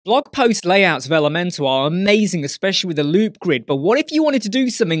Blog post layouts of Elementor are amazing, especially with the loop grid, but what if you wanted to do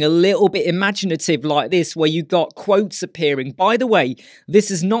something a little bit imaginative like this, where you got quotes appearing? By the way, this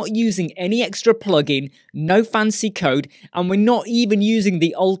is not using any extra plugin, no fancy code, and we're not even using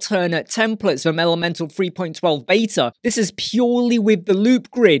the alternate templates from Elementor 3.12 beta. This is purely with the loop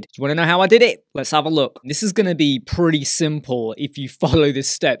grid. Do you want to know how I did it? Let's have a look. This is going to be pretty simple if you follow the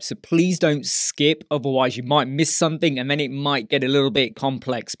steps, so please don't skip, otherwise you might miss something and then it might get a little bit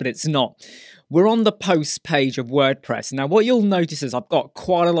complex. But it's not. We're on the posts page of WordPress. Now, what you'll notice is I've got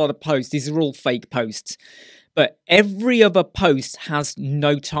quite a lot of posts. These are all fake posts. But every other post has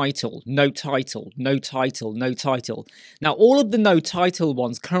no title, no title, no title, no title. Now, all of the no title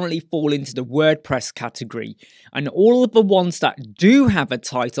ones currently fall into the WordPress category. And all of the ones that do have a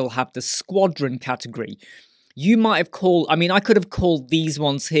title have the Squadron category. You might have called, I could have called these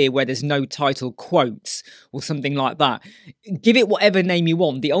ones here where there's no title quotes or something like that. Give it whatever name you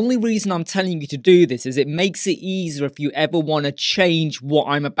want. The only reason I'm telling you to do this is it makes it easier if you ever want to change what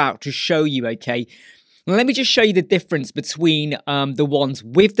I'm about to show you, okay? Now, let me just show you the difference between the ones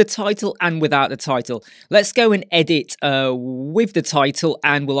with the title and without the title. Let's go and edit with the title,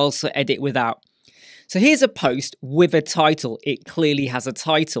 and we'll also edit without. So here's a post with a title. It clearly has a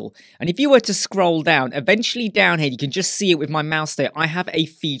title. And if you were to scroll down, eventually down here, you can just see it with my mouse there. I have a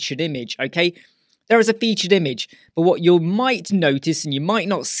featured image, okay? There is a featured image, but what you might notice, and you might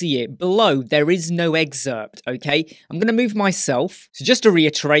not see it, below there is no excerpt, okay? I'm going to move myself. So just to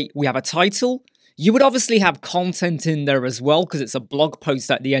reiterate, we have a title. You would obviously have content in there as well because it's a blog post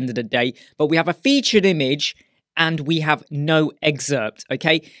at the end of the day, but we have a featured image and we have no excerpt,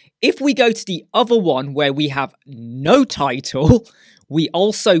 okay? If we go to the other one where we have no title, we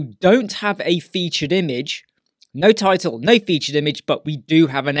also don't have a featured image, no title, no featured image, but we do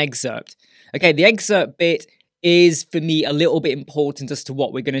have an excerpt. Okay, the excerpt bit is, for me, a little bit important as to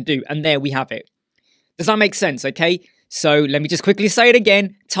what we're going to do, and there we have it. Does that make sense, okay? So let me just quickly say it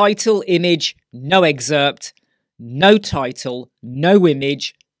again. Title, image, no excerpt, no title, no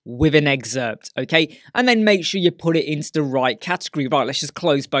image, with an excerpt, okay? And then make sure you put it into the right category. Right, let's just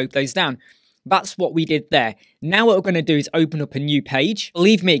close both those down. That's what we did there. Now what we're going to do is open up a new page.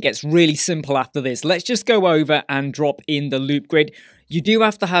 Believe me, it gets really simple after this. Let's just go over and drop in the loop grid. You do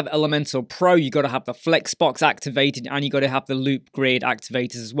have to have Elementor Pro, you got to have the Flexbox activated, and you got to have the loop grid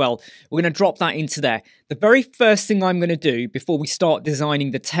activated as well. We're going to drop that into there. The very first thing I'm going to do before we start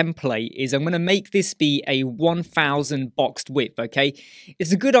designing the template is I'm going to make this be a 1000 boxed width, okay?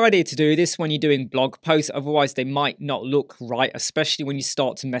 It's a good idea to do this when you're doing blog posts, otherwise they might not look right, especially when you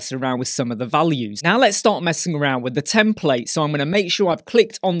start to mess around with some of the values. Now let's start messing around with the template. So I'm going to make sure I've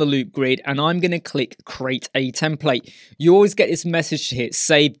clicked on the loop grid and I'm going to click create a template. You always get this message to hit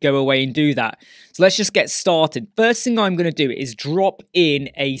save, go away and do that. So let's just get started. First thing I'm going to do is drop in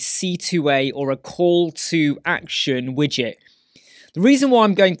a C2A or a call to action widget. The reason why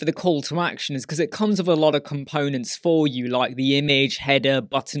I'm going for the call to action is because it comes with a lot of components for you, like the image, header,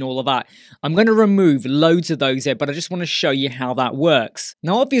 button, all of that. I'm going to remove loads of those here, but I just want to show you how that works.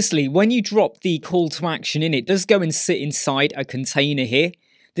 Now, obviously, when you drop the call to action in, it does go and sit inside a container here.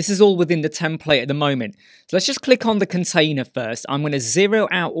 This is all within the template at the moment. So let's just click on the container first. I'm going to zero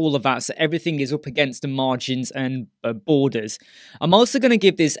out all of that so everything is up against the margins and borders. I'm also going to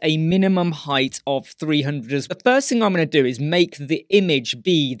give this a minimum height of 300. The first thing I'm going to do is make the image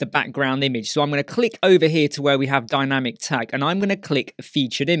be the background image. So I'm going to click over here to where we have dynamic tag and I'm going to click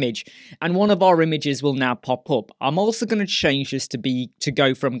featured image. And one of our images will now pop up. I'm also going to change this to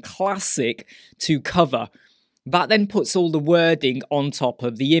go from classic to cover. That then puts all the wording on top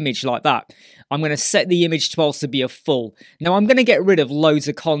of the image like that. I'm going to set the image to also be a full. Now I'm going to get rid of loads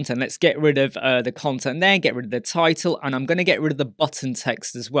of content. Let's get rid of the content there, get rid of the title, and I'm going to get rid of the button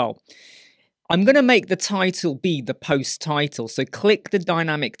text as well. I'm going to make the title be the post title. So click the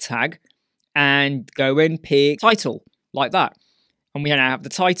dynamic tag and go and pick title like that. And we now have the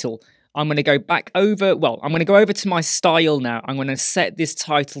title. I'm going to go back over, I'm going to go over to my style now. I'm going to set this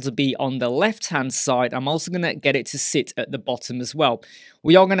title to be on the left-hand side. I'm also going to get it to sit at the bottom as well.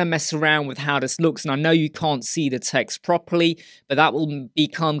 We are going to mess around with how this looks, and I know you can't see the text properly, but that will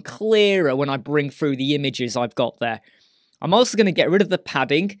become clearer when I bring through the images I've got there. I'm also going to get rid of the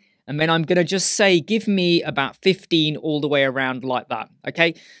padding, and then I'm going to just say, give me about 15 all the way around like that,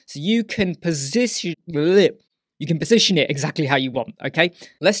 okay? So you can position it exactly how you want, okay?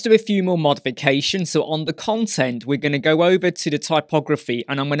 Let's do a few more modifications. So on the content, we're going to go over to the typography,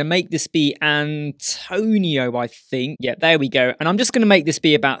 and I'm going to make this be Antonio, I think. Yeah, there we go. And I'm just going to make this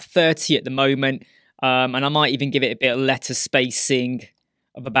be about 30 at the moment, and I might even give it a bit of letter spacing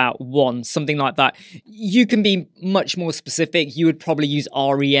of about 1, something like that. You can be much more specific. You would probably use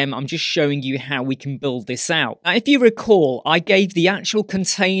REM. I'm just showing you how we can build this out. Now, if you recall, I gave the actual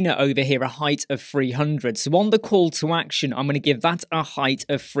container over here a height of 300. So on the call to action, I'm going to give that a height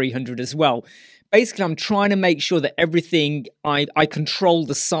of 300 as well. Basically, I'm trying to make sure that everything, I control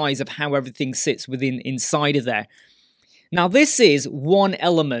the size of how everything sits inside of there. Now, this is one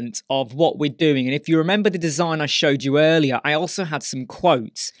element of what we're doing. And if you remember the design I showed you earlier, I also had some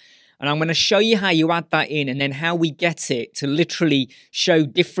quotes. And I'm going to show you how you add that in and then how we get it to literally show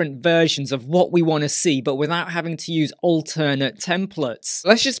different versions of what we want to see, but without having to use alternate templates.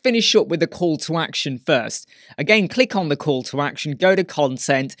 Let's just finish up with the call to action first. Again, click on the call to action, go to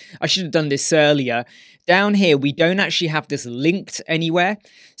content. I should have done this earlier. Down here, we don't actually have this linked anywhere.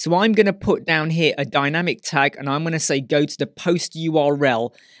 So I'm going to put down here a dynamic tag and I'm going to say go to the post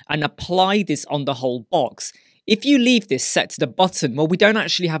URL and apply this on the whole box. If you leave this set to the button, well, we don't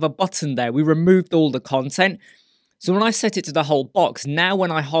actually have a button there. We removed all the content. So when I set it to the whole box, now when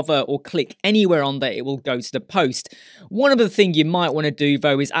I hover or click anywhere on there, it will go to the post. One other thing you might want to do,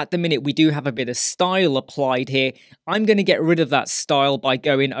 though, is at the minute we do have a bit of style applied here. I'm going to get rid of that style by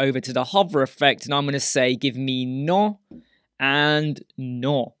going over to the hover effect, and I'm going to say give me no and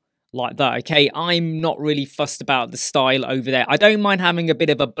no. Like that, okay? I'm not really fussed about the style over there. I don't mind having a bit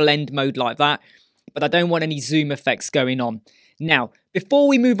of a blend mode like that, but I don't want any zoom effects going on. Now, before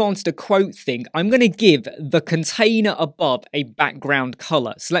we move on to the quote thing, I'm going to give the container above a background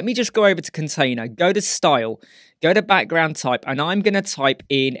color. So let me just go over to container, go to style, go to background type, and I'm going to type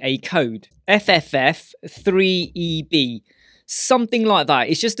in a code, FFF3EB. Something like that.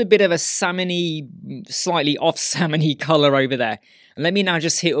 It's just a bit of a salmony, slightly off salmony color over there. And let me now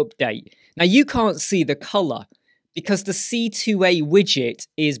just hit update. Now you can't see the color because the C2A widget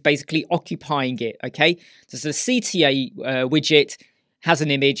is basically occupying it, okay? So the CTA widget has an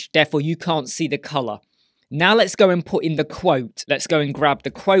image, therefore you can't see the color. Now let's go and put in the quote. Let's go and grab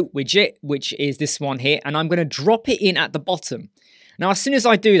the quote widget, which is this one here, and I'm going to drop it in at the bottom. Now, as soon as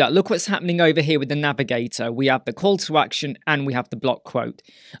I do that, look what's happening over here with the navigator. We have the call to action and we have the block quote.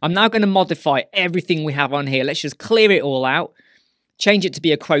 I'm now going to modify everything we have on here. Let's just clear it all out, change it to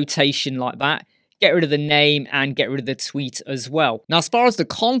be a quotation like that, get rid of the name and get rid of the tweet as well. Now, as far as the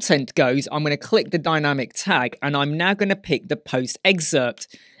content goes, I'm going to click the dynamic tag and I'm now going to pick the post excerpt,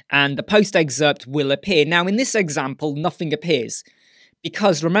 and the post excerpt will appear. Now, in this example, nothing appears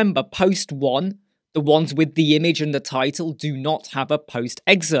because remember, post 1, the ones with the image and the title, do not have a post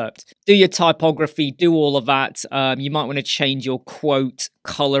excerpt. Do your typography, do all of that. You might want to change your quote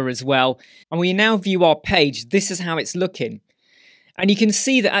color as well. And when you now view our page, this is how it's looking. And you can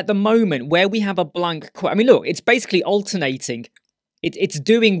see that at the moment where we have a blank quote, I mean, look, it's basically alternating. It's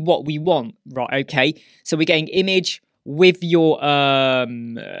doing what we want, right? Okay. So we're getting image with your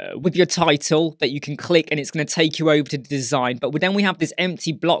title that you can click and it's going to take you over to design. But then we have this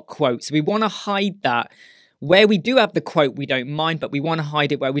empty block quote. So we want to hide that. Where we do have the quote, we don't mind, but we want to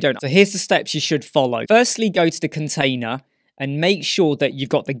hide it where we don't. So here's the steps you should follow. Firstly, go to the container and make sure that you've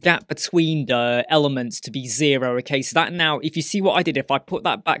got the gap between the elements to be 0, okay? So that now, if you see what I did, if I put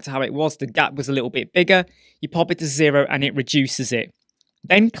that back to how it was, the gap was a little bit bigger, you pop it to 0 and it reduces it.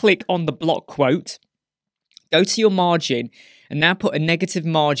 Then click on the block quote, go to your margin, and now put a negative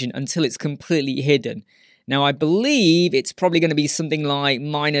margin until it's completely hidden. Now, I believe it's probably going to be something like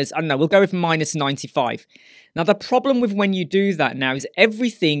minus, I don't know, we'll go with minus 95. Now, the problem with when you do that now is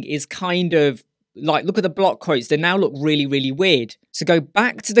everything is kind of, like, look at the block quotes. They now look really, really weird. So go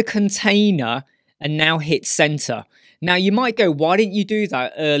back to the container and now hit center. Now you might go, why didn't you do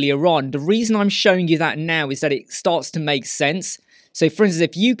that earlier on? The reason I'm showing you that now is that it starts to make sense. So for instance,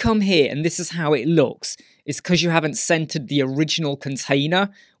 if you come here and this is how it looks, it's because you haven't centered the original container.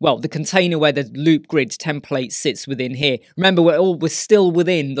 Well, the container where the loop grid template sits within here. Remember, we're still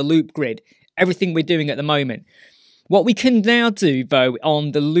within the loop grid. Everything we're doing at the moment. What we can now do, though,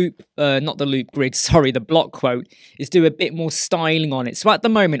 on the loop, not the loop grid, sorry, the block quote, is do a bit more styling on it. So at the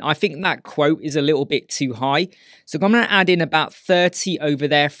moment, I think that quote is a little bit too high. So I'm going to add in about 30 over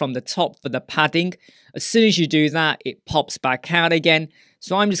there from the top for the padding. As soon as you do that, it pops back out again.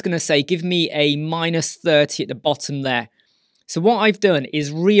 So I'm just going to say, give me a minus 30 at the bottom there. So what I've done is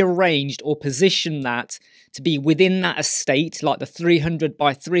rearranged or positioned that to be within that estate, like the 300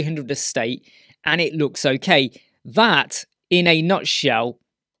 by 300 estate, and it looks okay. That, in a nutshell,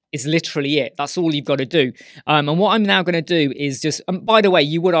 is literally it. That's all you've got to do. And what I'm now going to do is just, by the way,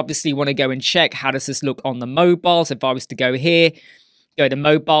 you would obviously want to go and check how does this look on the mobile. So if I was to go here, Go to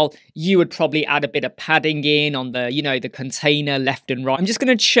mobile, you would probably add a bit of padding in on the, you know, the container left and right. I'm just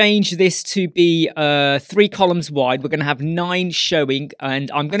going to change this to be 3 columns wide. We're going to have 9 showing,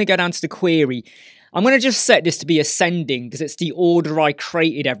 and I'm going to go down to the query. I'm going to just set this to be ascending because it's the order I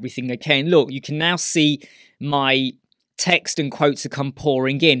created everything. Okay, and look, you can now see my text and quotes have come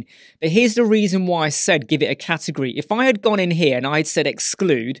pouring in. But here's the reason why I said give it a category. If I had gone in here and I had said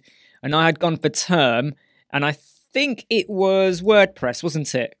exclude, and I had gone for term, and I think it was WordPress,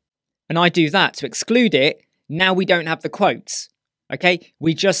 wasn't it? And I do that to exclude it. Now we don't have the quotes. Okay,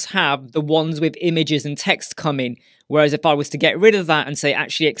 we just have the ones with images and text come in. Whereas if I was to get rid of that and say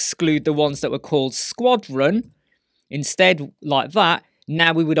actually exclude the ones that were called Squadron, instead like that,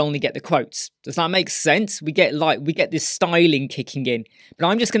 now we would only get the quotes. Does that make sense? We get this styling kicking in. But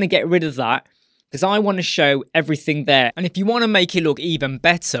I'm just going to get rid of that because I want to show everything there. And if you want to make it look even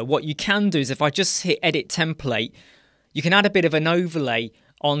better, what you can do is if I just hit edit template, you can add a bit of an overlay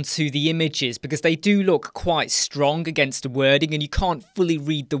onto the images because they do look quite strong against the wording and you can't fully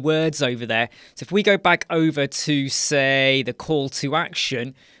read the words over there. So if we go back over to, say, the call to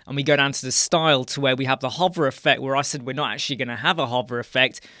action and we go down to the style to where we have the hover effect, where I said we're not actually going to have a hover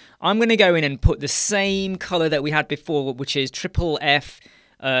effect, I'm going to go in and put the same color that we had before, which is FFF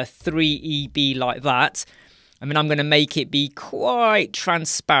 3EB like that. I mean, I'm going to make it be quite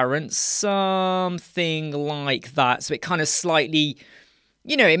transparent, something like that. So it kind of slightly,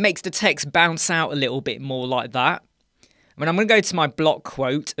 you know, it makes the text bounce out a little bit more like that. I mean, I'm going to go to my block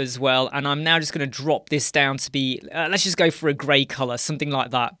quote as well, and I'm now just going to drop this down to be, let's just go for a grey colour, something like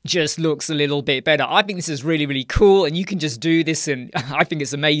that. Just looks a little bit better. I think this is really, really cool, and you can just do this, and I think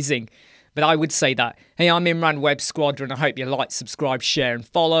it's amazing. But I would say that. Hey, I'm Imran Web Squadron. I hope you like, subscribe, share, and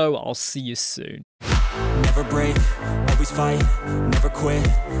follow. I'll see you soon. Never break, always fight, never quit,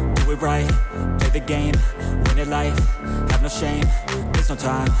 do it right, play the game, win it life, have no shame, there's no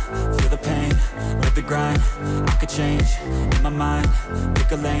time, feel the pain, live the grind, I could change, in my mind,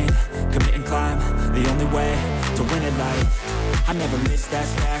 pick a lane, commit and climb, the only way to win it life, I never miss,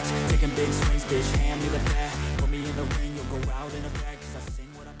 that's fact, taking big swings, bitch, hand me the bat.